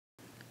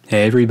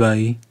Hey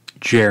everybody,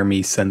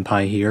 Jeremy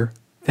Senpai here.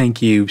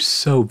 Thank you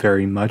so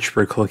very much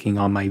for clicking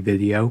on my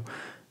video.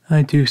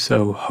 I do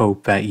so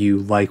hope that you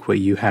like what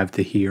you have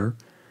to hear.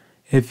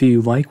 If you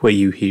like what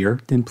you hear,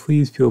 then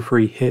please feel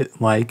free to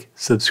hit like,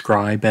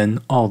 subscribe, and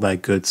all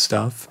that good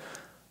stuff.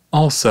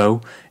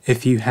 Also,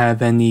 if you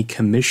have any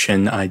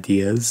commission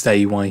ideas that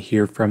you want to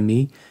hear from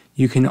me,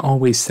 you can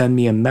always send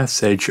me a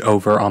message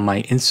over on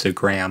my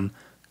Instagram,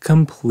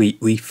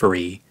 completely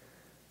free.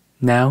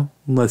 Now,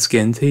 let's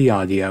get into the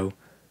audio.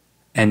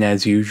 And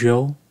as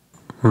usual,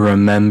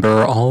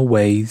 remember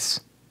always,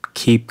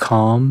 keep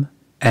calm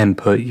and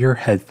put your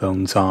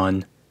headphones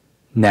on.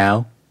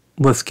 Now,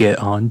 let's get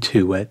on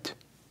to it.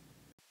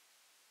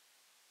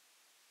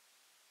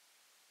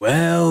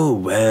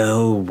 Well.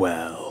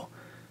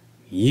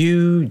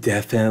 You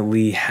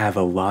definitely have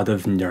a lot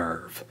of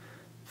nerve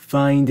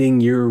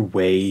finding your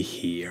way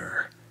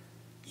here.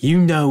 You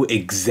know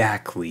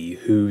exactly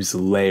whose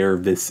lair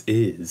this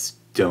is,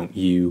 don't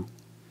you?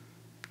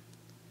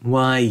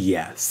 Why,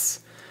 yes.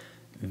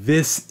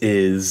 This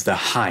is the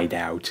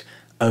hideout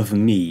of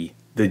me,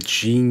 the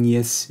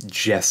genius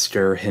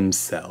jester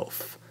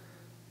himself.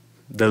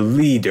 The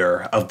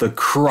leader of the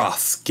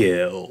Cross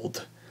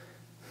Guild.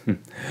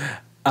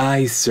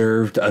 I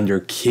served under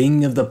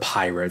King of the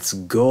Pirates,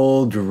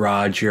 Gold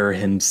Roger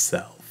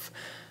himself.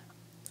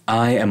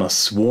 I am a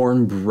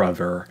sworn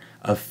brother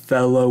of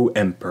fellow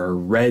Emperor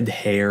Red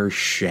Hair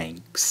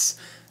Shanks.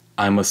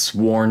 I'm a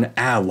sworn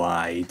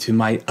ally to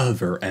my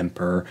other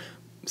Emperor,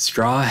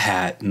 Straw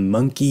Hat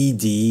Monkey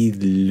D.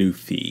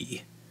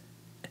 Luffy.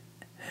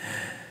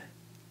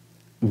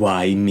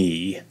 Why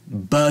me,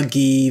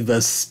 Buggy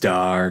the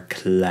Star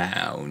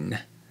Clown.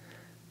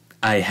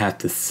 I have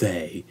to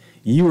say,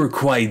 you were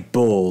quite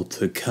bold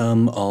to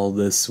come all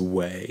this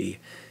way.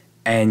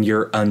 And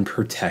you're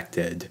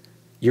unprotected.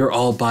 You're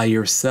all by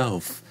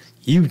yourself.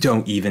 You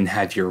don't even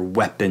have your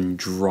weapon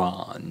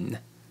drawn.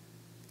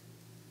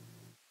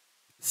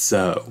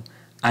 So,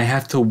 I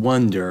have to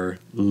wonder,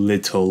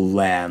 little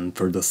lamb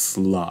for the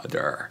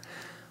slaughter,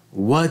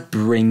 what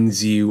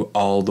brings you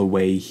all the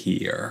way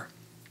here?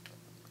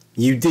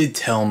 You did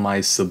tell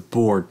my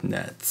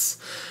subordinates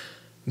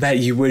that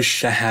you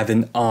wish to have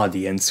an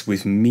audience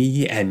with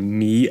me and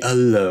me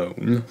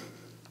alone.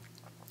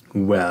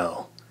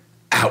 Well,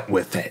 out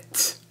with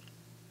it.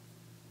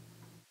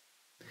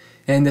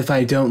 And if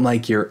I don't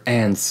like your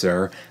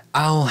answer,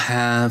 I'll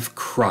have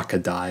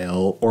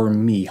Crocodile or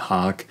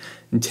Mihawk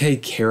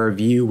take care of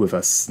you with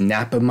a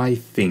snap of my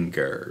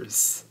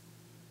fingers.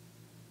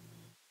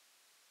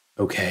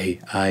 Okay,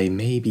 I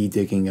may be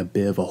digging a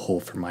bit of a hole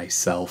for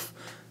myself,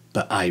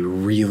 but I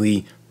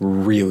really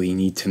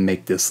need to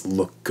make this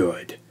look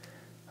good.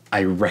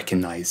 I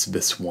recognize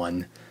this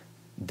one.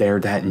 They're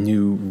that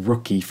new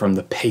rookie from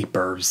the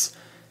papers,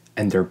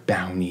 and their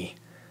bounty.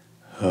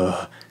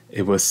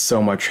 It was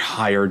so much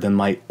higher than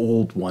my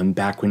old one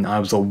back when I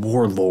was a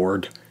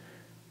warlord.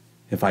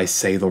 If I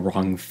say the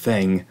wrong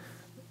thing,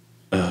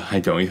 I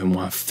don't even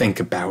want to think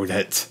about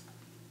it.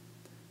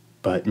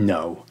 But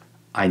no,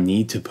 I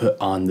need to put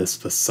on this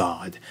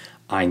facade.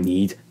 I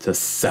need to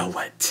sell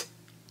it.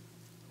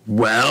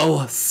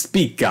 Well,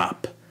 speak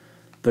up.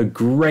 The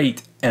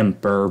great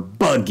Emperor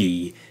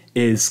Buggy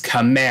is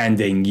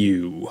commanding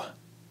you.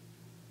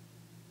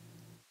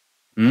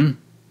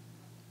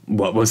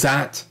 What was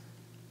that?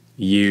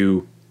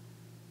 You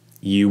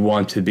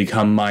want to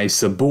become my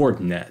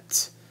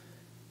subordinate.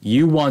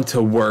 You want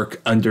to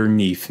work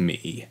underneath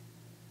me.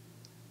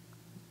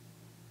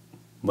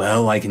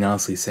 Well, I can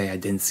honestly say I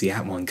didn't see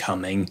that one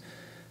coming.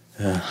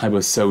 I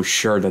was so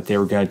sure that they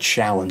were going to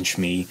challenge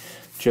me,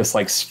 just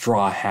like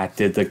Straw Hat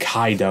did to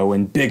Kaido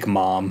and Big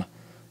Mom.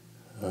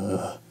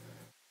 But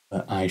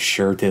I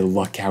sure did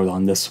luck out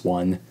on this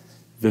one.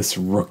 This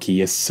rookie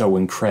is so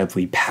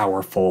incredibly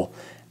powerful,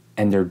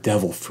 and their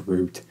devil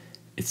fruit,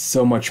 it's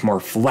so much more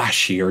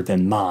flashier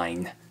than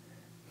mine.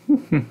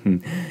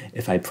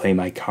 If I play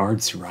my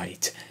cards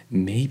right,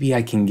 maybe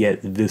I can get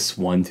this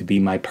one to be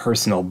my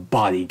personal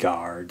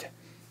bodyguard.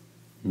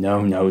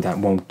 No, that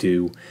won't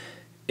do.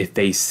 If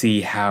they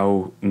see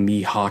how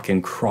Mihawk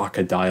and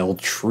Crocodile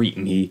treat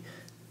me,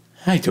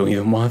 I don't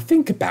even want to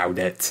think about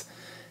it.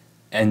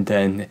 And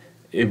then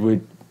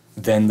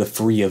the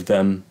three of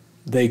them,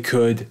 they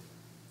could.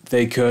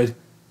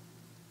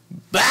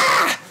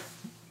 Bah!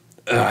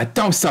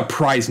 Don't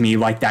surprise me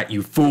like that,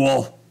 you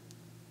fool.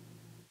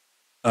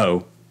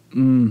 Oh,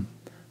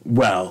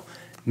 well,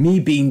 me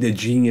being the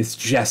genius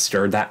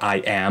jester that I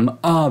am,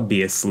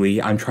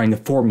 obviously I'm trying to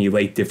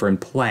formulate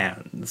different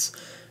plans.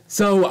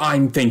 So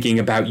I'm thinking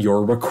about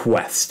your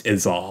request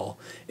is all,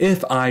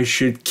 if I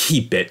should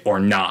keep it or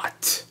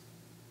not.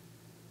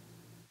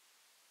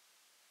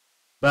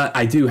 But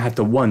I do have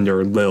to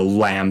wonder, little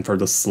lamb for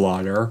the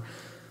slaughter,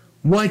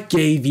 what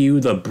gave you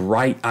the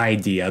bright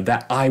idea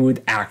that I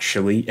would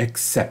actually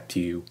accept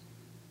you?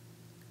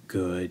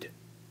 Good.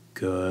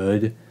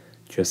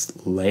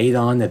 Just lay it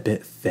on a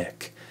bit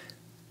thick.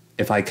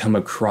 If I come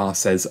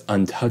across as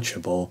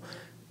untouchable,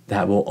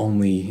 that will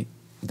only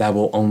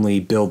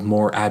build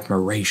more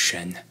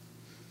admiration.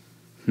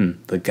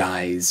 The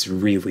guys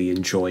really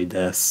enjoyed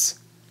this.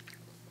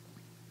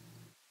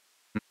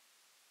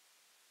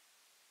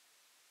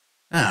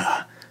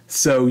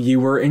 So you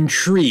were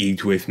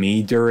intrigued with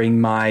me during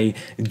my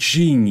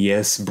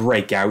genius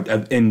breakout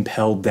of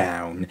Impel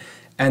Down,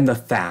 and the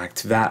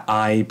fact that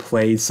I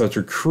played such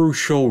a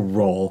crucial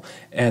role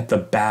at the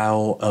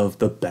Battle of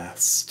the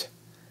Best.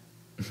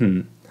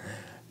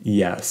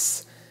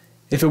 Yes.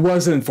 If it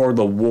wasn't for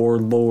the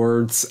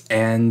warlords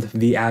and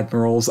the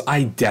admirals,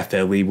 I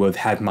definitely would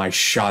have had my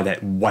shot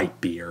at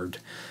Whitebeard.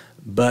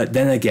 But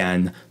then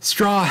again,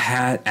 Straw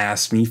Hat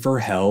asked me for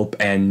help,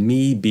 and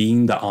me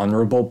being the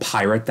honorable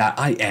pirate that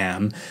I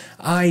am,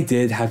 I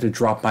did have to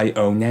drop my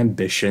own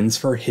ambitions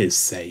for his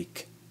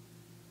sake.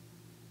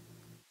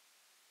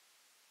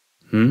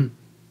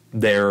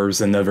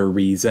 There's another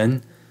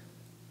reason.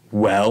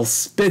 Well,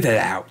 spit it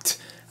out.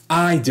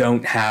 I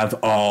don't have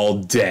all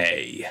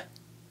day.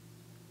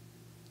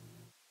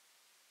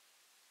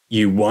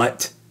 You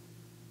what?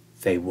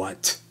 Say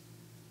what?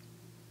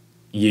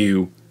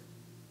 You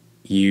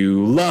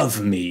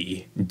love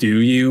me,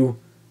 do you?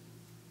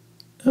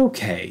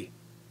 Okay,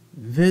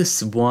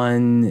 this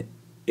one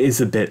is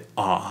a bit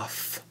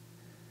off.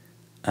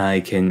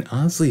 I can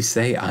honestly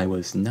say I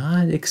was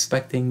not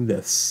expecting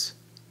this.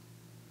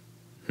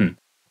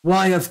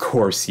 Why, of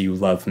course you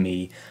love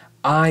me.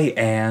 I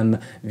am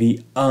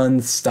the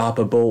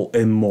unstoppable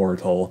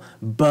immortal,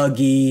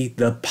 Buggy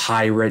the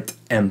Pirate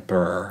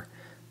Emperor.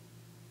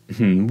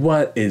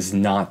 What is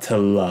not to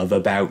love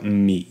about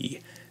me?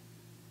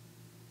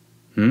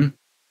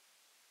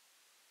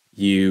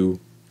 You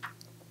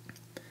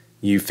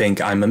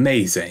think I'm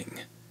amazing.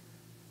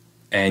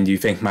 And you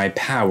think my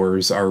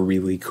powers are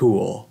really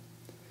cool.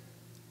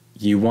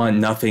 You want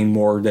nothing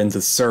more than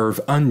to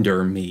serve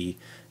under me,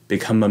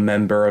 become a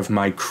member of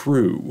my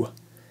crew.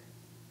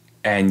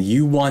 And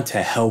you want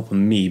to help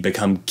me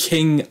become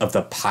king of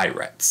the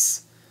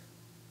pirates.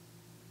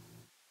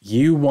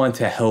 You want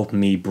to help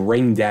me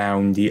bring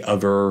down the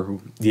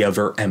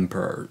other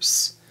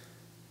emperors.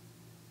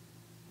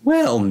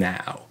 Well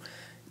now,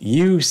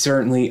 you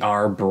certainly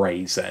are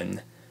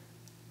brazen.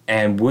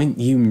 And wouldn't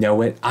you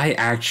know it, I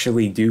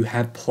actually do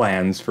have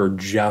plans for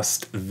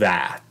just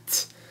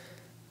that.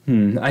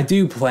 I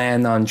do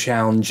plan on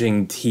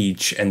challenging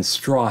Teach and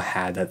Straw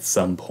Hat at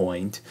some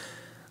point.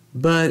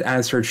 But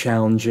as for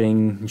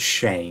challenging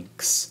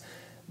Shanks,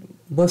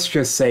 let's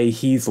just say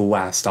he's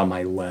last on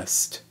my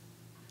list.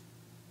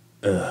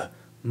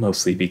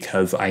 Mostly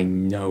because I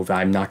know that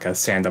I'm not gonna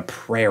stand a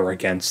prayer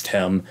against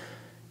him.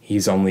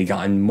 He's only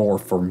gotten more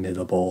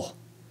formidable.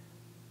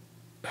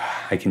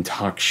 I can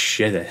talk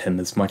shit at him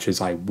as much as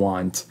I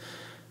want,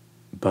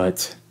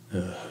 but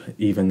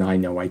even I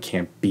know I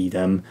can't beat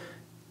him,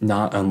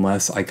 not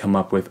unless I come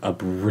up with a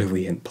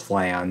brilliant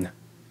plan.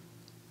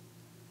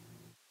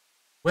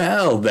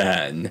 Well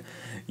then,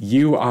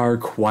 you are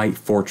quite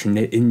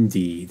fortunate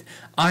indeed.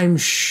 I'm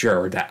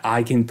sure that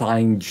I can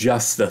find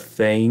just the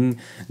thing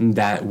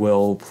that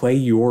will play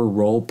your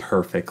role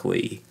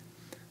perfectly.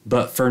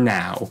 But for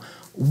now,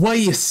 what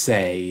do you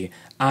say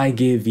I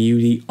give you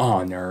the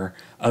honor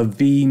of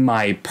being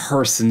my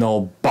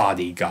personal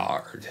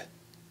bodyguard?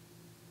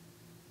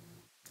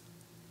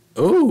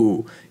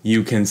 Oh,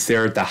 you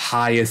consider it the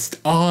highest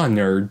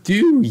honor,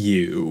 do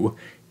you?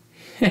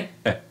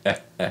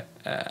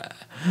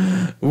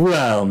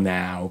 Well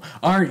now,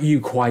 aren't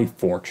you quite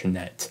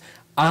fortunate?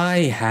 I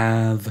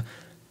have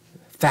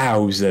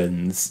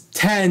thousands,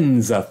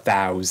 tens of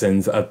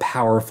thousands of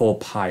powerful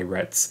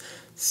pirates,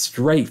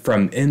 straight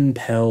from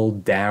Impel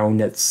Down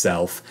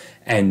itself,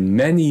 and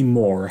many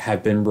more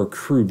have been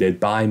recruited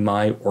by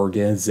my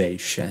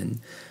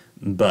organization.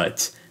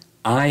 But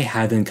I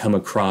haven't come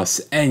across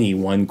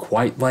anyone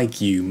quite like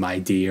you, my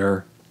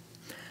dear.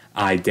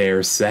 I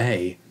dare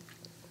say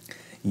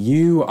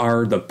you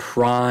are the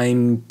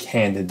prime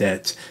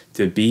candidate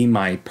to be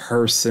my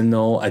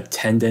personal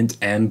attendant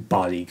and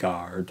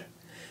bodyguard,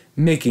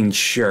 making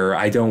sure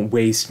I don't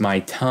waste my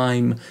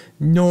time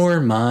nor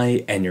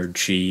my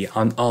energy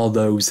on all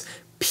those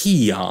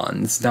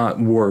peons not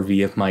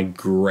worthy of my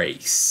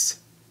grace.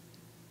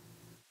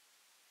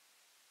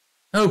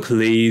 Oh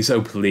please,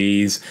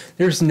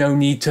 there's no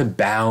need to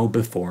bow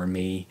before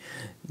me.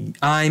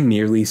 I'm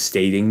merely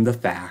stating the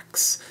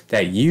facts,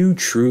 that you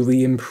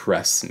truly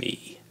impress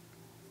me.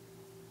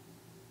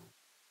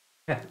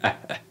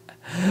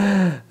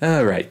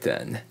 Alright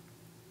then.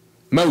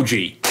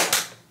 Moji!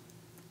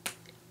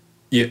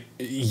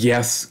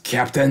 Yes,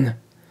 Captain?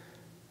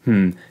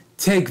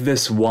 Take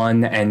this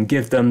one and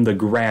give them the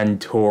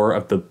grand tour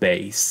of the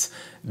base.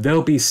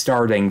 They'll be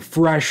starting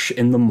fresh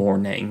in the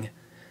morning.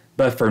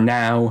 But for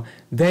now,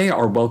 they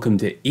are welcome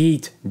to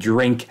eat,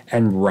 drink,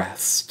 and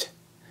rest.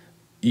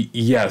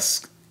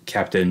 Yes,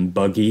 Captain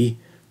Buggy.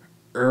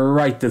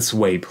 Right this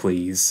way,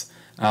 please.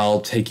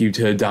 I'll take you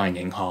to the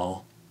dining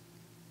hall.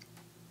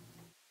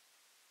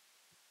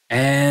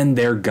 And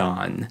they're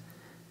gone.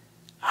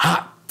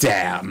 Hot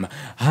damn!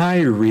 I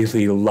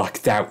really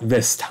lucked out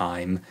this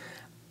time.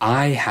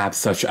 I have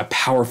such a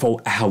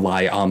powerful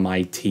ally on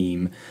my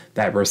team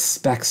that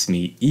respects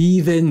me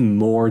even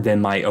more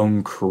than my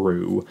own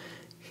crew.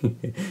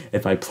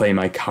 If I play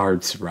my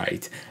cards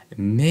right,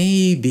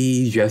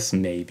 maybe, just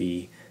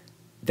maybe,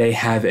 they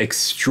have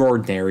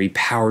extraordinary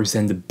powers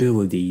and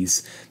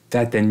abilities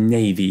that the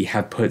Navy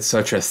have put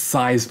such a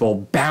sizable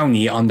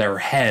bounty on their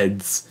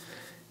heads.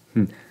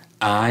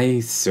 I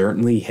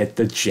certainly hit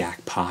the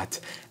jackpot,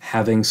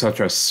 having such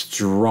a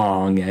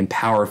strong and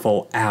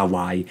powerful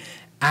ally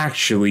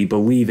actually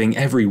believing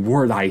every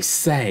word I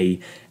say,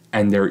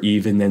 and they're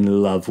even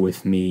in love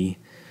with me.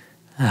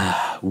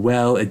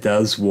 Well, it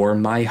does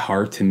warm my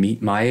heart to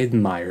meet my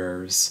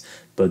admirers,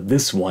 but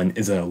this one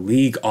is a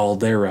league all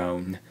their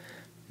own.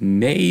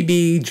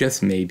 Maybe,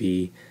 just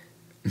maybe,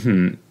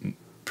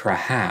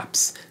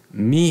 perhaps,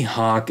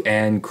 Mihawk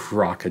and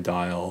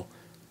Crocodile.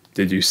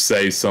 Did you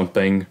say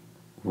something,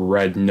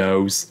 Red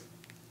Nose?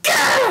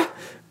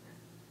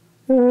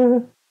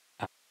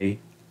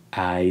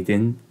 I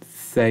didn't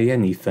say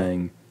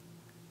anything.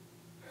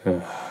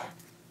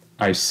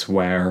 I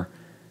swear,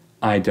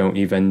 I don't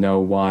even know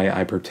why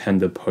I pretend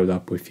to put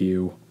up with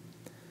you.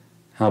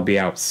 I'll be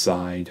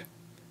outside.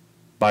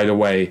 By the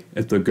way,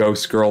 if the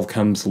ghost girl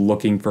comes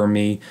looking for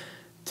me,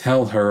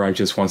 tell her I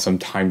just want some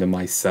time to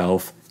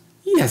myself.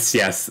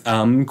 Yes,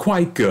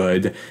 quite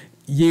good.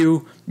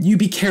 You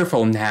be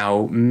careful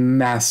now,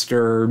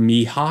 Master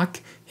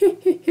Mihawk.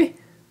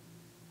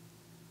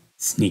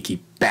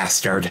 Sneaky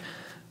bastard.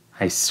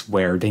 I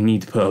swear they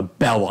need to put a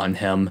bell on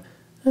him.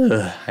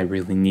 I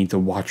really need to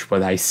watch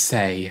what I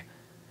say.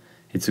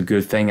 It's a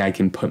good thing I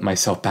can put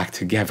myself back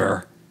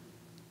together.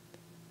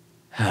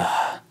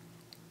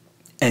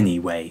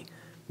 Anyway,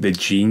 the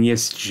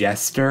genius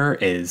jester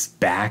is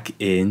back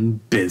in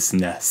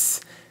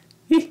business.